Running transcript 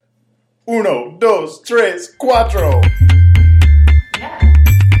Uno, dos, tres, cuatro. Yeah.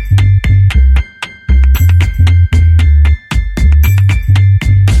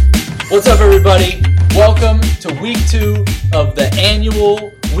 What's up, everybody? Welcome to week 2 of the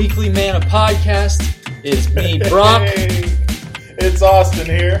annual Weekly Manna podcast. It's me, Brock, Hey, it's Austin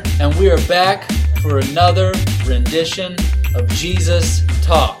here. and we are back for another rendition of Jesus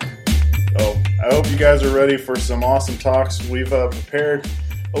Talk. Oh, I hope you guys are ready for some awesome talks. We've prepared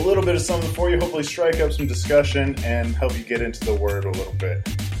a little bit of something for you. Hopefully strike up some discussion and help you get into the Word a little bit.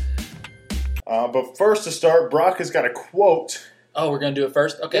 But first to start, Brock has got a quote. Oh, we're going to do it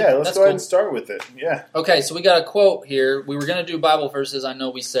first? Okay, Yeah, let's that's go ahead cool. and start with it. Yeah. Okay, so we got a quote here. We were going to do Bible verses, I know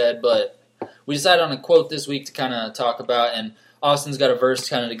we said, but we decided on a quote this week to kind of talk about, and Austin's got a verse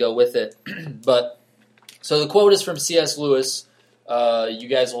kind of to go with it. So the quote is from C.S. Lewis. You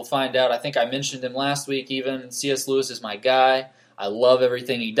guys will find out. I think I mentioned him last week even. C.S. Lewis is my guy. I love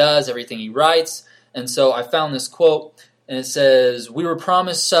everything he does, everything he writes. And so I found this quote, and it says, "We were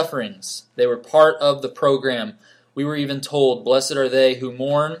promised sufferings. They were part of the program. We were even told, 'Blessed are they who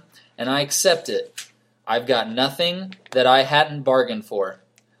mourn,' and I accept it. I've got nothing that I hadn't bargained for.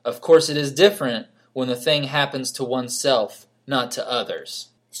 Of course, it is different when the thing happens to oneself, not to others."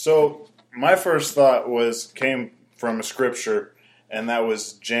 So my first thought came from a scripture, and that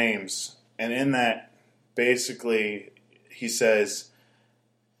was James. And in that, basically, he says,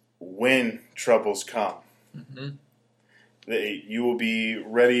 when troubles come, you will be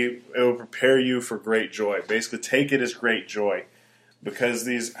ready. It will prepare you for great joy. Basically, take it as great joy. Because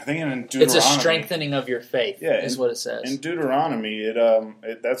these, I think in Deuteronomy... It's a strengthening of your faith, is what it says. In Deuteronomy,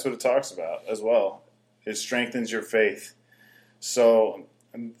 that's what it talks about as well. It strengthens your faith. So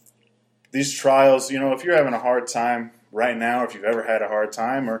these trials, if you're having a hard time right now, if you've ever had a hard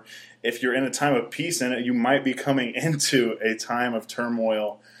time, or if you're in a time of peace in it, you might be coming into a time of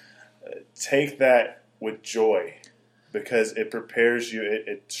turmoil. Take that with joy, because it prepares you,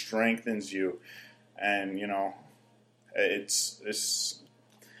 it strengthens you, and it's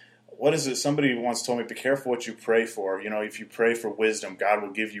what is it? Somebody once told me, be careful what you pray for. If you pray for wisdom, God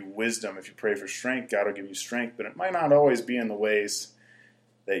will give you wisdom. If you pray for strength, God will give you strength. But it might not always be in the ways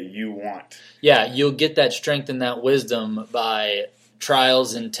that you want. Yeah, you'll get that strength and that wisdom by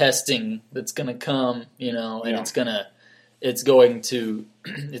trials and testing that's going to come, and it's going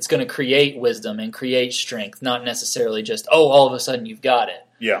to create wisdom and create strength, not necessarily just, all of a sudden you've got it.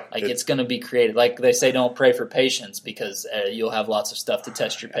 Yeah. It's going to be created. Like they say, don't pray for patience, because you'll have lots of stuff to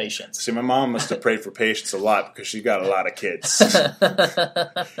test your patience. See, my mom must have prayed for patience a lot, because she got a lot of kids.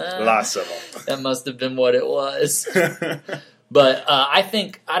 Lots of them. That must have been what it was. But I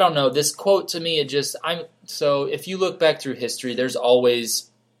don't know, this quote to me, so if you look back through history, there's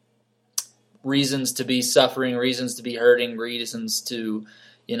always reasons to be suffering, reasons to be hurting, reasons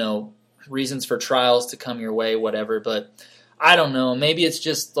for trials to come your way, whatever. But I don't know, maybe it's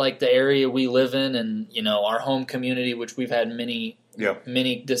just like the area we live in and, our home community, which we've had many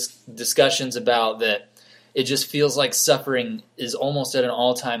discussions about, that it just feels like suffering is almost at an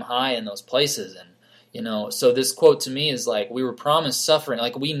all-time high in those places. And so this quote to me is like, we were promised suffering.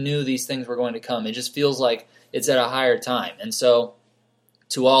 Like, we knew these things were going to come. It just feels like it's at a higher time. And so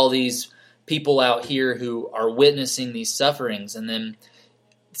to all these people out here who are witnessing these sufferings, and then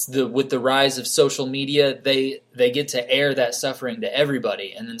with the rise of social media, they get to air that suffering to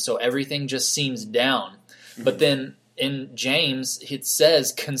everybody. And then so everything just seems down. Mm-hmm. But then in James, it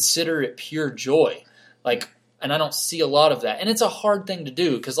says, consider it pure joy. And I don't see a lot of that. And it's a hard thing to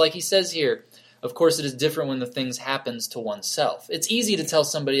do, because like he says here, of course, it is different when the things happens to oneself. It's easy to tell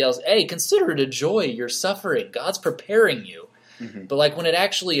somebody else, hey, consider it a joy, you're suffering. God's preparing you. Mm-hmm. But when it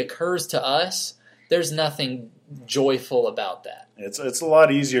actually occurs to us, there's nothing joyful about that. It's a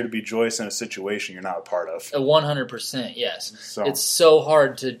lot easier to be joyous in a situation you're not a part of. 100%, yes. It's so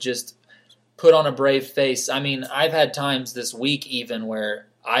hard to just put on a brave face. I mean, I've had times this week even where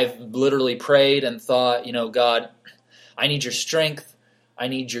I've literally prayed and thought, God, I need your strength. I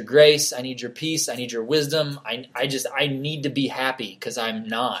need your grace. I need your peace. I need your wisdom. I need to be happy, because I'm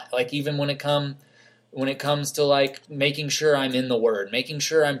not. Even when it comes to making sure I'm in the Word, making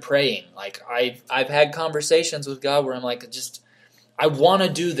sure I'm praying. I've had conversations with God where I'm like, I want to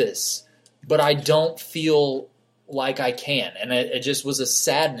do this, but I don't feel like I can. And it just was a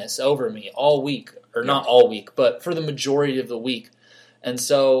sadness over me all week, or not all week, but for the majority of the week. And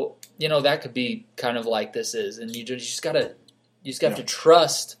so, that could be kind of like this is. And you just got to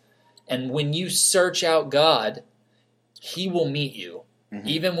trust. And when you search out God, He will meet you. Mm-hmm.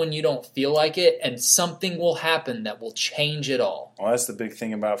 Even when you don't feel like it, and something will happen that will change it all. Well, that's the big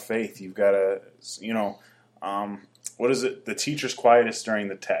thing about faith. You've got to, what is it? The teacher's quietest during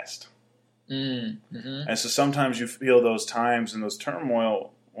the test. Mm-hmm. And so sometimes you feel those times and those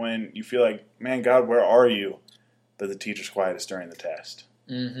turmoil when you feel like, man, God, where are you? But the teacher's quietest during the test.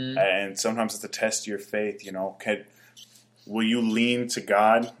 Mm-hmm. And sometimes it's a test of your faith, will you lean to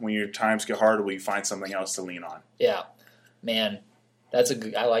God when your times get hard, or will you find something else to lean on? Yeah. Man,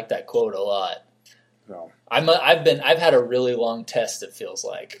 I like that quote a lot. So. I've had a really long test, it feels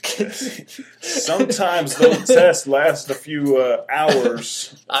like. Sometimes those tests last a few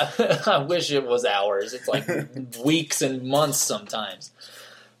hours. I wish it was hours. It's like weeks and months sometimes.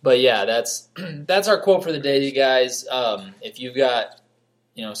 But yeah, that's our quote for the day, you guys. If you've got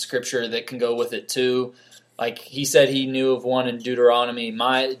scripture that can go with it too, like he said, he knew of one in Deuteronomy.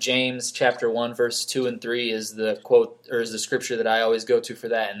 James chapter 1 verse 2 and 3 is the quote, or is the scripture that I always go to for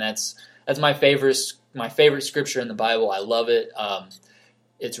that, and that's my favorite scripture in the Bible. I love it.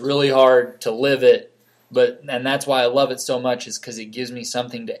 It's really hard to live it, and that's why I love it so much, is because it gives me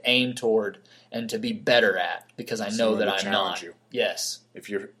something to aim toward and to be better at, because I know that I'm not. You. Yes. If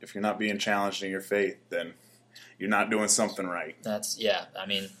you're not being challenged in your faith, then you're not doing something right.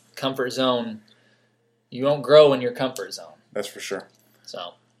 Comfort zone. You won't grow in your comfort zone. That's for sure. So,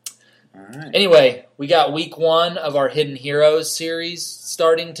 all right. Anyway, we got week 1 of our Hidden Heroes series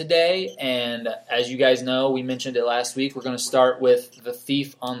starting today, and as you guys know, we mentioned it last week, we're going to start with the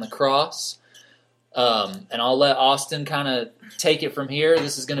thief on the cross, and I'll let Austin kind of take it from here.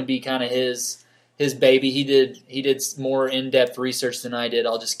 This is going to be kind of his baby. He did more in-depth research than I did.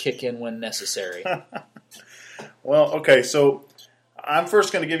 I'll just kick in when necessary. Well, okay, so I'm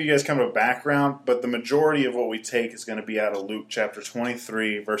first going to give you guys kind of a background, but the majority of what we take is going to be out of Luke chapter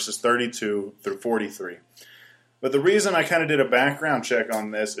 23, verses 32 through 43. But the reason I kind of did a background check on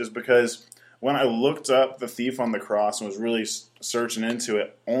this is because when I looked up the thief on the cross and was really searching into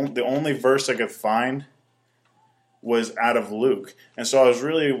it, the only verse I could find was out of Luke. And so I was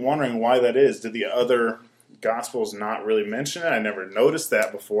really wondering why that is. Did the other Gospels not really mention it? I never noticed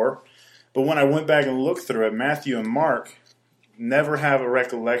that before. But when I went back and looked through it, Matthew and Mark never have a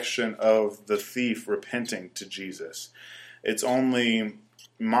recollection of the thief repenting to Jesus. It's only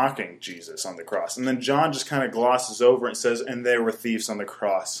mocking Jesus on the cross. And then John just kind of glosses over it and says, and there were thieves on the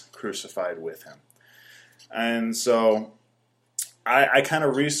cross crucified with him. And so I kind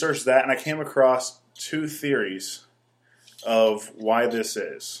of researched that, and I came across 2 theories of why this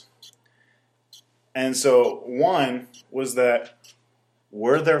is. And so one was that,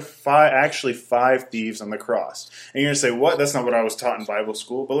 were there actually 5 thieves on the cross? And you're going to say, what? That's not what I was taught in Bible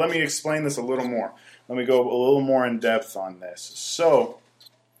school. But let me explain this a little more. Let me go a little more in depth on this. So,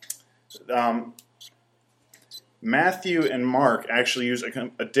 Matthew and Mark actually use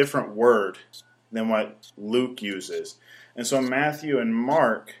a different word than what Luke uses. And so in Matthew and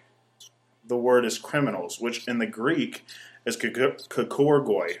Mark, the word is criminals, which in the Greek is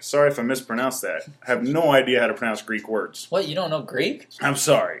kakorgoi. Sorry if I mispronounced that. I have no idea how to pronounce Greek words. What, you don't know Greek? I'm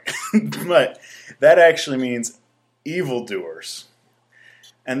sorry. But that actually means evildoers.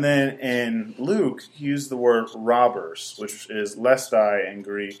 And then in Luke, he used the word robbers, which is lestai in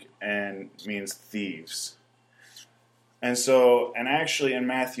Greek and means thieves. And actually in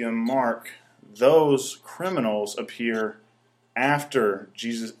Matthew and Mark, those criminals appear after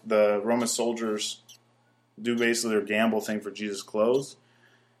Jesus, the Roman soldiers do basically their gamble thing for Jesus' clothes.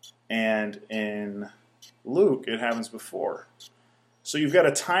 And in Luke, it happens before. So you've got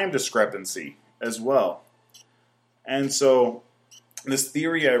a time discrepancy as well. And so this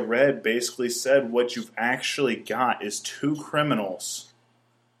theory I read basically said what you've actually got is 2 criminals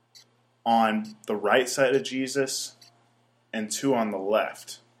on the right side of Jesus and 2 on the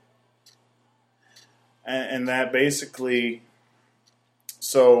left. And that basically,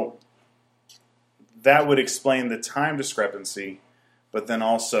 so that would explain the time discrepancy, but then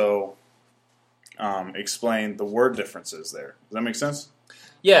also explain the word differences there. Does that make sense?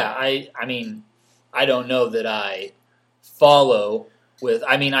 Yeah, I mean, I don't know that I follow with,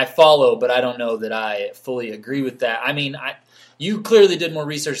 I follow, but I don't know that I fully agree with that. I mean, you clearly did more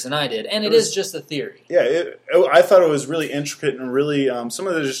research than I did, and it is just a theory. Yeah, I thought it was really intricate and really, some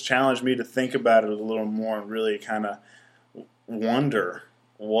of it just challenged me to think about it a little more and really kind of wonder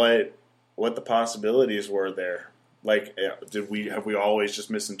what the possibilities were there. Like, have we always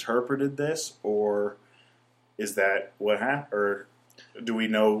just misinterpreted this, or is that what happened, or do we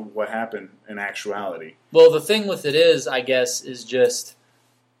know what happened in actuality? Well, the thing with it is, I guess, is just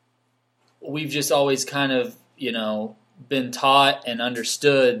we've just always kind of, been taught and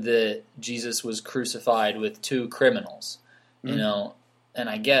understood that Jesus was crucified with 2 criminals, and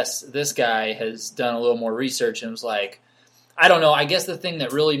I guess this guy has done a little more research and was like, I don't know, I guess the thing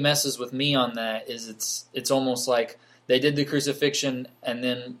that really messes with me on that is it's almost like they did the crucifixion and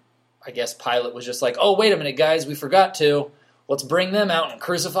then I guess Pilate was just like, oh, wait a minute, guys, we forgot to. Let's bring them out and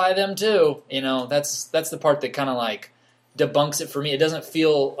crucify them too. That's the part that kind of like debunks it for me. It doesn't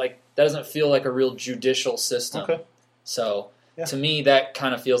feel like a real judicial system. Okay. So to me, that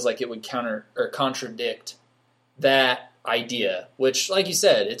kind of feels like it would counter or contradict that idea, which, like you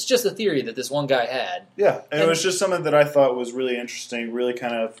said, it's just a theory that this one guy had. Yeah, and it was just something that I thought was really interesting, really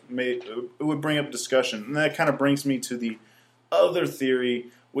kind of it would bring up discussion. And that kind of brings me to the other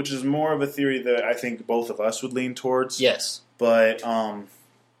theory, which is more of a theory that I think both of us would lean towards. Yes. But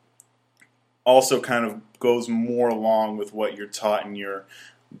also kind of goes more along with what you're taught in your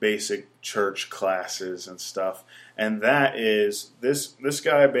basic church classes and stuff. And that is, this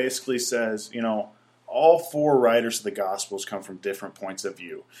guy basically says, all four writers of the Gospels come from different points of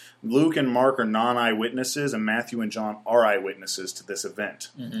view. Luke and Mark are non-eyewitnesses, and Matthew and John are eyewitnesses to this event.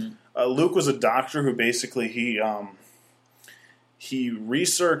 Mm-hmm. Luke was a doctor who basically he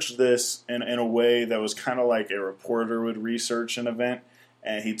researched this in a way that was kind of like a reporter would research an event,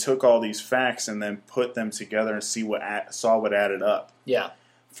 and he took all these facts and then put them together and saw what added up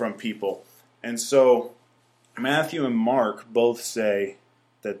from people. And so Matthew and Mark both say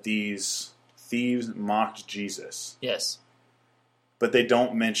that these thieves mocked Jesus. Yes. But they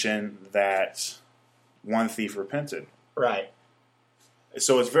don't mention that one thief repented. Right.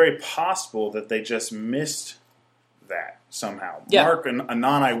 So it's very possible that they just missed that somehow. Yeah. Mark, a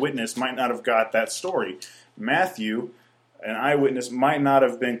non-eyewitness, might not have got that story. Matthew, an eyewitness, might not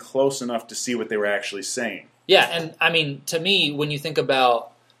have been close enough to see what they were actually saying. Yeah, and I mean, to me, when you think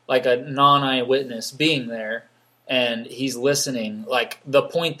about like a non-eyewitness being there and he's listening, like the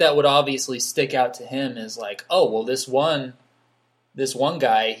point that would obviously stick out to him is like, oh, well, this one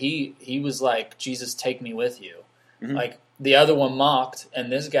guy, he was like, Jesus, take me with you. Mm-hmm. Like, the other one mocked,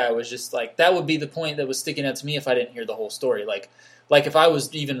 and this guy was just like, that would be the point that was sticking out to me if I didn't hear the whole story. Like if I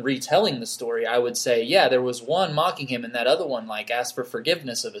was even retelling the story, I would say, yeah, there was one mocking him, and that other one like asked for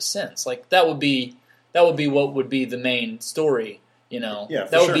forgiveness of his sins. Like that would be what would be the main story, Yeah,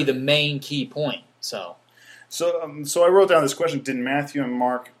 that would be the main key point. So I wrote down this question: did Matthew and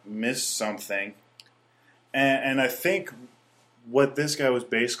Mark miss something? And I think what this guy was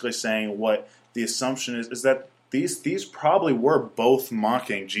basically saying, what the assumption is that these probably were both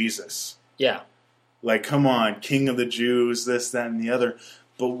mocking Jesus. Yeah. Like, come on, King of the Jews, this, that, and the other.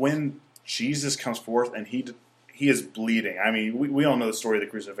 But when Jesus comes forth and he is bleeding. I mean, we all know the story of the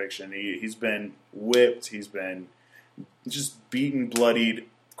crucifixion. He's been whipped. He's been just beaten, bloodied,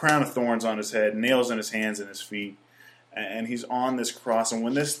 crown of thorns on his head, nails in his hands and his feet. And he's on this cross. And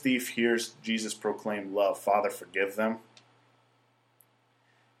when this thief hears Jesus proclaim love, Father, forgive them,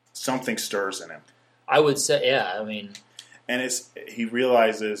 something stirs in him. I would say, yeah, I mean... And he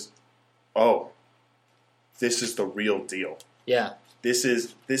realizes, oh, this is the real deal. Yeah. This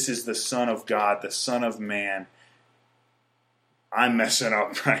is the Son of God, the Son of Man. I'm messing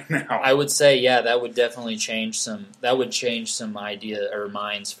up right now. I would say, yeah, that would definitely change some idea or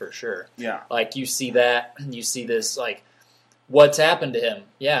minds for sure. Yeah. Like, you see that, you see this, like, what's happened to him?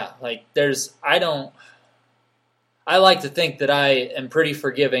 Yeah, like, I like to think that I am pretty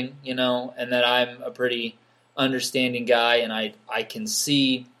forgiving, and that I'm a pretty understanding guy, and I can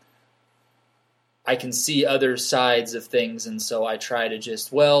see other sides of things, and so I try to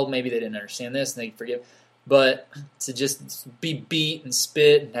just, well, maybe they didn't understand this, and they forgive. But to just be beat and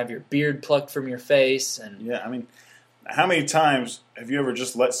spit and have your beard plucked from your face, and yeah, I mean, how many times have you ever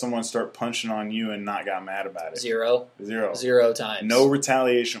just let someone start punching on you and not got mad about it? Zero times. No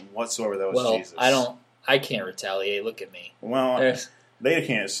retaliation whatsoever. That was Jesus. I can't retaliate. Look at me. Well, they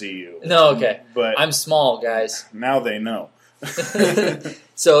can't see you. No, okay. But I'm small, guys. Now they know.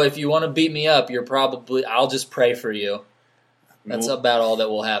 So if you want to beat me up, I'll just pray for you. That's about all that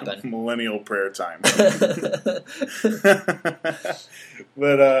will happen. Millennial prayer time.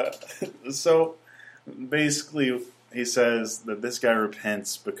 But so basically he says that this guy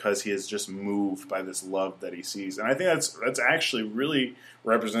repents because he is just moved by this love that he sees. And I think that's actually really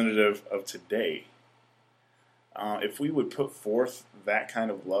representative of today. If we would put forth that kind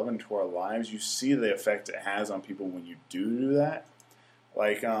of love into our lives, you see the effect it has on people when you do that.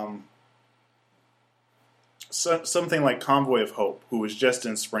 Like something like Convoy of Hope, who was just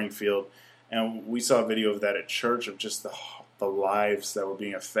in Springfield, and we saw a video of that at church of just the lives that were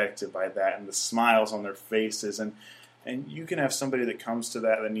being affected by that and the smiles on their faces. And you can have somebody that comes to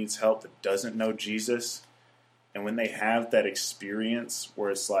that needs help that doesn't know Jesus, and when they have that experience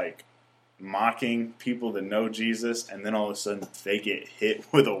where it's like mocking people that know Jesus, and then all of a sudden they get hit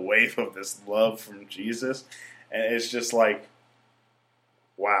with a wave of this love from Jesus, and it's just like,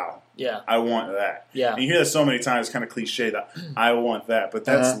 wow, Yeah. I want that. Yeah. And you hear that so many times, kind of cliche, that I want that. But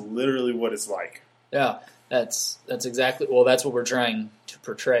that's literally what it's like. Yeah. That's exactly, well, that's what we're trying to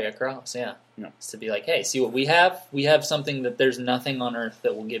portray across, yeah. It's to be like, hey, see what we have? We have something that there's nothing on earth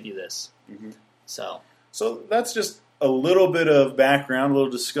that will give you this. Mm-hmm. So that's just a little bit of background, a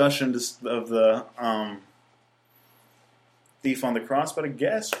little discussion of the thief on the cross. But I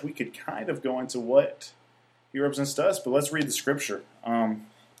guess we could kind of go into what he represents to us. But let's read the scripture.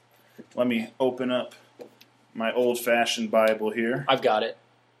 Let me open up my old-fashioned Bible here. I've got it.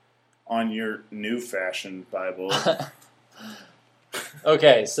 On your new-fashioned Bible.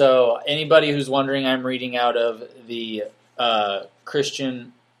 Okay, so anybody who's wondering, I'm reading out of the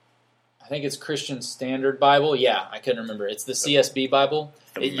Christian, I think it's Christian Standard Bible. Yeah, I couldn't remember. It's the CSB Bible.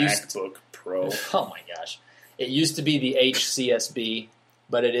 The MacBook Pro. Oh my gosh. It used to be the HCSB,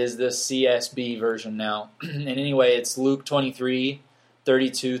 but it is the CSB version now. And anyway, it's Luke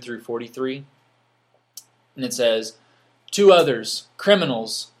 23:32 through 43. And it says, 2 others,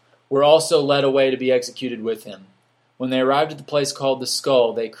 criminals, were also led away to be executed with him. When they arrived at the place called the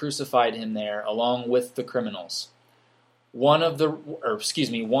Skull, they crucified him there along with the criminals. One on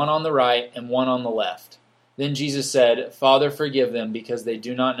the right and one on the left. Then Jesus said, Father, forgive them, because they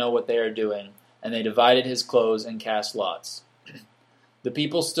do not know what they are doing. And they divided his clothes and cast lots. The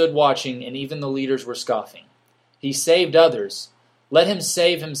people stood watching, and even the leaders were scoffing. He saved others. Let him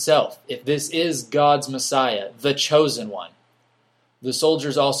save himself, if this is God's Messiah, the chosen one. The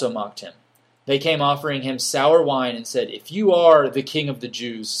soldiers also mocked him. They came offering him sour wine and said, If you are the king of the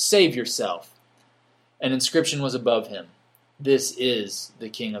Jews, save yourself. An inscription was above him. This is the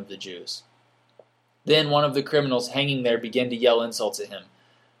king of the Jews. Then one of the criminals hanging there began to yell insults at him.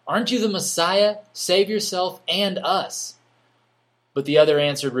 Aren't you the Messiah? Save yourself and us. But the other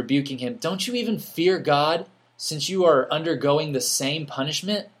answered, rebuking him, Don't you even fear God, since you are undergoing the same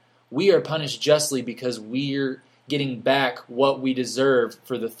punishment? We are punished justly because we're getting back what we deserve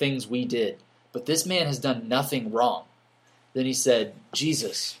for the things we did. But this man has done nothing wrong. Then he said,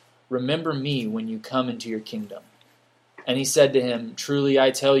 Jesus, remember me when you come into your kingdom. And he said to him, Truly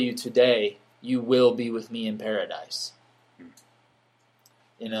I tell you, today you will be with me in paradise.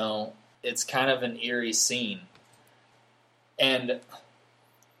 You know, it's kind of an eerie scene. And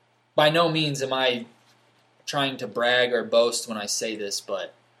by no means am I trying to brag or boast when I say this,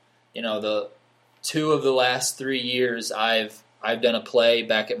 but, you know, the 2 of the last 3 years I've done a play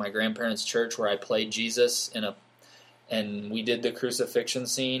back at my grandparents' church where I played Jesus and we did the crucifixion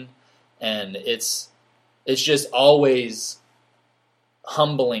scene, and it's just always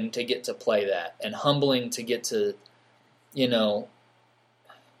humbling to get to play that, and humbling to get to, you know,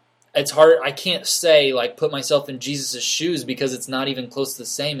 it's hard. I can't say, like, put myself in Jesus' shoes because it's not even close to the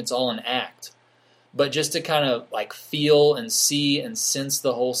same. It's all an act. But just to kind of, like, feel and see and sense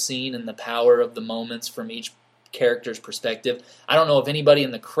the whole scene and the power of the moments from each character's perspective. I don't know if anybody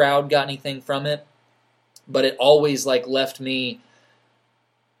in the crowd got anything from it, but it always, like, left me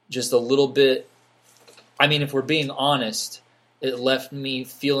just a little bit, I mean, if we're being honest, it left me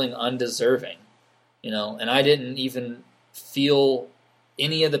feeling undeserving, you know, and I didn't even feel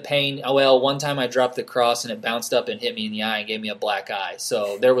any of the pain. Oh, well, one time I dropped the cross and it bounced up and hit me in the eye and gave me a black eye.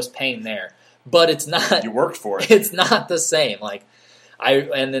 So there was pain there. But it's not... You worked for it. It's not the same. Like,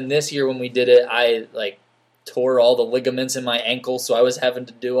 and then this year when we did it, I, like, tore all the ligaments in my ankle, so I was having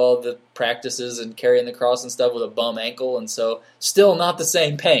to do all the practices and carrying the cross and stuff with a bum ankle, and so still not the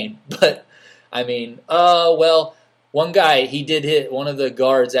same pain. But, I mean, well... One guy, he did hit one of the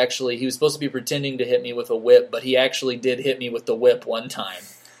guards, actually. He was supposed to be pretending to hit me with a whip, but he actually did hit me with the whip one time.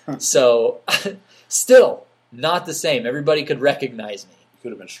 So, still, not the same. Everybody could recognize me. You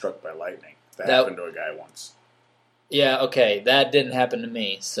could have been struck by lightning. That happened to a guy once. Yeah, okay. That didn't happen to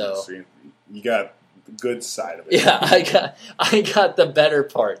me, so you got the good side of it. Yeah, I got the better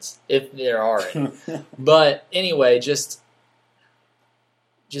parts, if there are any. But, anyway, just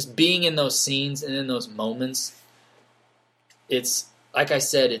being in those scenes and in those moments... It's, like I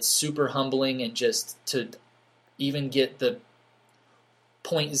said, it's super humbling, and just to even get the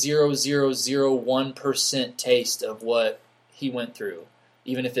 0.0001% taste of what he went through,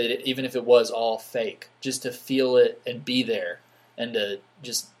 even if it was all fake, just to feel it and be there, and to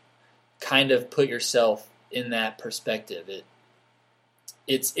just kind of put yourself in that perspective.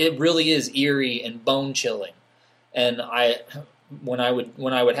 It really is eerie and bone chilling. And when I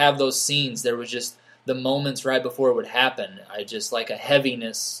would have those scenes, there was just the moments right before it would happen, I just, like, a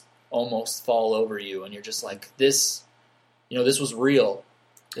heaviness almost fall over you, and you're just like, this was real.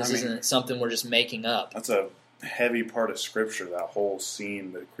 This isn't something we're just making up. That's a heavy part of Scripture, that whole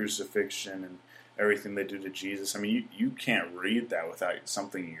scene, the crucifixion and everything they do to Jesus. I mean, you can't read that without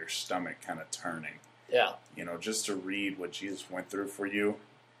something in your stomach kind of turning. Yeah. Just to read what Jesus went through for you,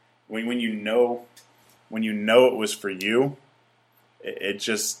 when you know it was for you, it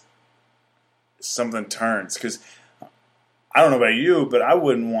just something turns. Because I don't know about you, but I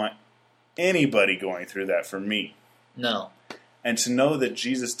wouldn't want anybody going through that for me. No. And to know that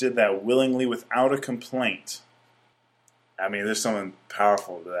Jesus did that willingly without a complaint, I mean, there's something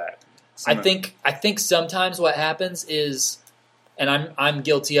powerful to that. I think sometimes what happens is, and I'm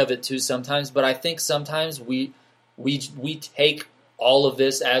guilty of it too sometimes, but I think sometimes we take all of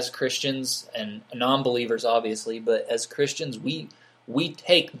this as Christians and non-believers obviously, but as Christians we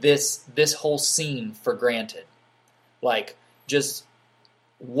take this whole scene for granted. Like, just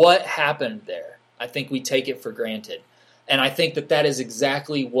what happened there. I think we take it for granted. And I think that is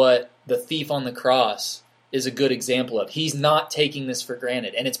exactly what the thief on the cross is a good example of. He's not taking this for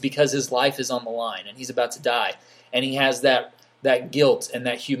granted, and it's because his life is on the line, and he's about to die. And he has that guilt and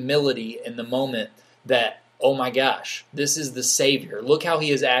that humility in the moment that, oh my gosh, this is the Savior. Look how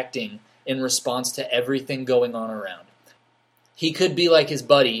he is acting in response to everything going on around. He could be like his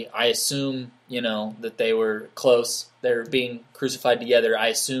buddy. I assume, that they were close. They're being crucified together. I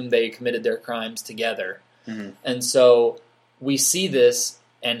assume they committed their crimes together. Mm-hmm. And so we see this,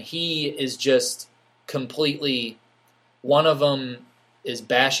 and he is just completely, one of them is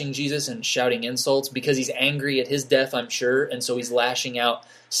bashing Jesus and shouting insults because he's angry at his death, I'm sure, and so he's lashing out,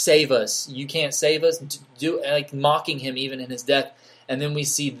 "Save us, you can't save us," mocking him even in his death. And then we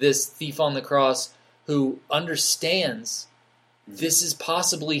see this thief on the cross who understands this is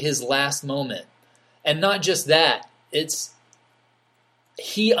possibly his last moment. And not just that,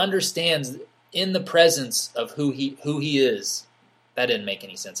 he understands in the presence of who he is. That didn't make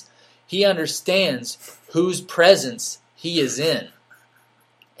any sense. He understands whose presence he is in.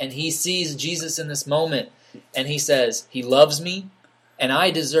 And he sees Jesus in this moment, and he says, he loves me, and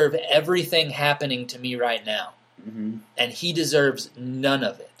I deserve everything happening to me right now. Mm-hmm. And he deserves none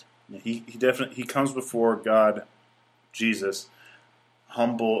of it. He comes before God, Jesus,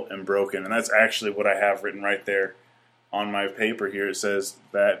 humble and broken. And that's actually what I have written right there on my paper here. It says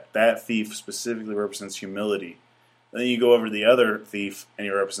that thief specifically represents humility. Then you go over to the other thief, and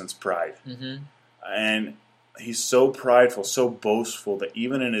he represents pride. Mm-hmm. And he's so prideful, so boastful, that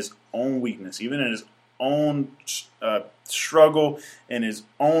even in his own weakness, even in his own struggle and his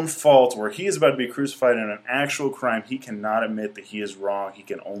own fault, where he is about to be crucified in an actual crime, he cannot admit that he is wrong. He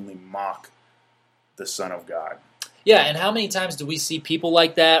can only mock the Son of God. Yeah, and how many times do we see people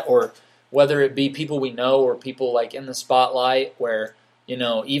like that, or whether it be people we know or people like in the spotlight where,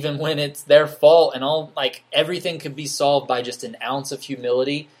 even when it's their fault and all, like, everything could be solved by just an ounce of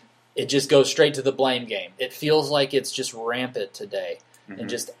humility, it just goes straight to the blame game. It feels like it's just rampant today. Mm-hmm. And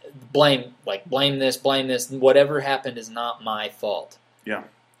just blame this, whatever happened is not my fault. Yeah.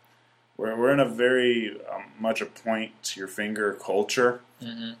 We're in a very much a point to your finger culture,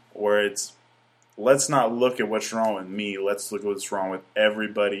 mm-hmm. where it's, let's not look at what's wrong with me, let's look at what's wrong with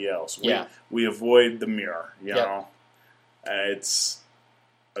everybody else. We avoid the mirror, know. It's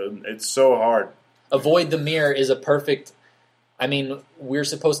so hard. Avoid the mirror is a perfect, we're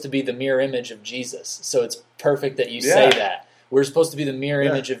supposed to be the mirror image of Jesus, so it's perfect that you say that. We're supposed to be the mirror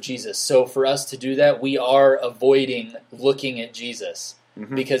image of Jesus. So for us to do that, we are avoiding looking at Jesus.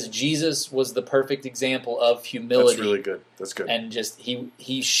 Mm-hmm. Because Jesus was the perfect example of humility. That's really good. That's good. And just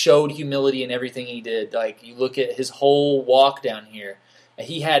he showed humility in everything he did. Like, you look at his whole walk down here, and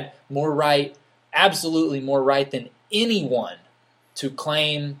he had absolutely more right than anyone to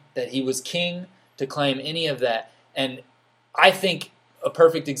claim that he was king, to claim any of that. And I think a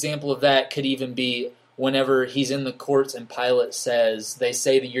perfect example of that could even be whenever he's in the courts and Pilate says, "They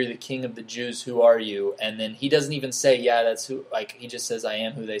say that you're the king of the Jews, who are you?" And then he doesn't even say, "Yeah, that's who," like, he just says, "I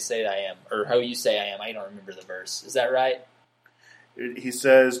am who they say I am," or "How you say I am." I don't remember the verse. Is that right? He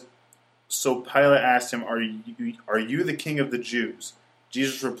says, so Pilate asked him, are you the king of the Jews?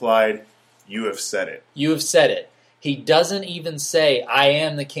 Jesus replied, "You have said it." You have said it. He doesn't even say, "I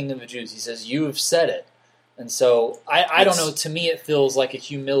am the king of the Jews." He says, "You have said it." And so, I don't know, to me it feels like a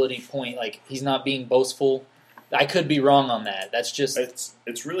humility point, like he's not being boastful. I could be wrong on that. That's just...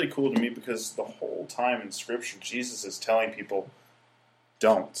 It's really cool to me because the whole time in Scripture, Jesus is telling people,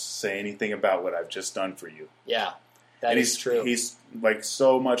 don't say anything about what I've just done for you. Yeah, that is true. He's like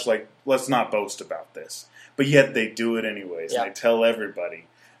so much like, let's not boast about this. But yet they do it anyways, and they tell everybody.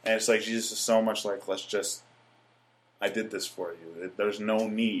 And it's like Jesus is so much like, I did this for you. There's no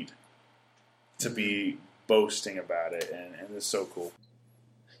need to be boasting about it, and it's so cool.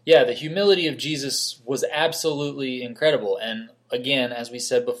 Yeah, the humility of Jesus was absolutely incredible. And again, as we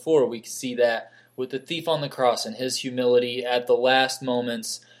said before, we see that with the thief on the cross and his humility at the last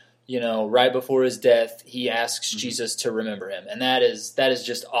moments, right before his death, he asks Jesus to remember him. And that is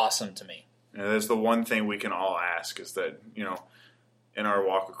just awesome to me. And that's the one thing we can all ask is that, in our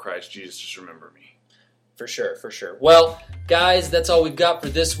walk with Christ, Jesus, just remember me. For sure, for sure. Well, guys, that's all we've got for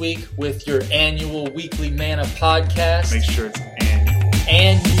this week with your annual Weekly Manna podcast. Make sure it's annual.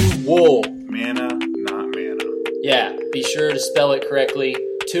 Annual. Manna, not manna. Yeah, be sure to spell it correctly.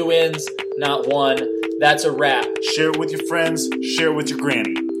 2 N's, not 1. That's a wrap. Share it with your friends. Share it with your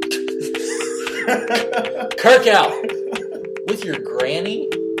granny. Kirk out. With your granny?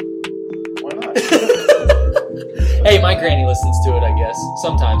 Why not? Hey, my granny listens to it, I guess.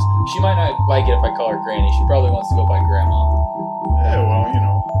 Sometimes. She might not like it if I call her granny. She probably wants to go by grandma. Yeah, well,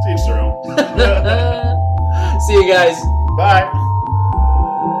 teach their own. See you guys. Bye.